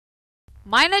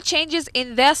Minor changes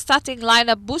in their starting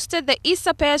lineup boosted the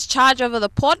Isapeas' charge over the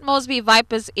Port Moresby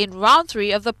Vipers in round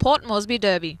 3 of the Port Moresby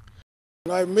Derby.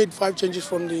 I made 5 changes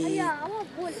from the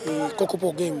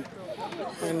Kokopo game,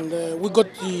 and we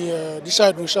got the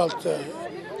desired result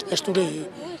as today.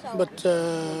 But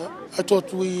I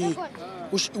thought we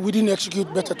didn't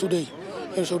execute better today,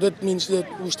 and so that means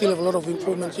that we still have a lot of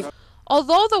improvements.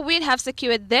 Although the Win have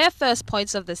secured their first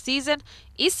points of the season,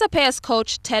 Isapea's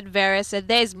coach Ted Vera said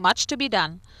there is much to be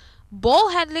done. Ball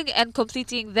handling and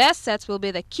completing their sets will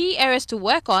be the key areas to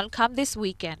work on come this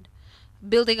weekend.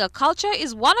 Building a culture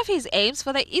is one of his aims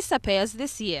for the Isapeas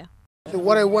this year.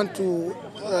 What I want to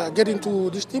get into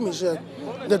this team is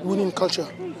that winning culture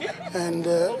and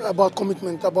about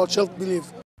commitment, about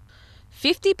self-belief.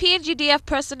 50 PNGDF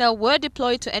personnel were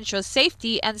deployed to ensure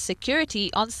safety and security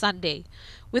on Sunday,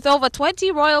 with over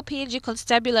 20 Royal PNG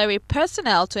Constabulary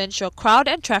personnel to ensure crowd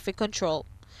and traffic control.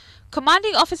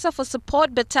 Commanding Officer for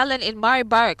Support Battalion in Murray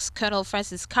Barracks, Colonel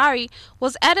Francis Kari,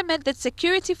 was adamant that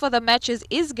security for the matches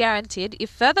is guaranteed if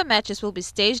further matches will be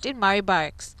staged in Murray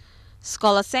Barracks.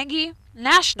 Scholar Sengi,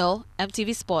 National,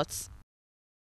 MTV Sports.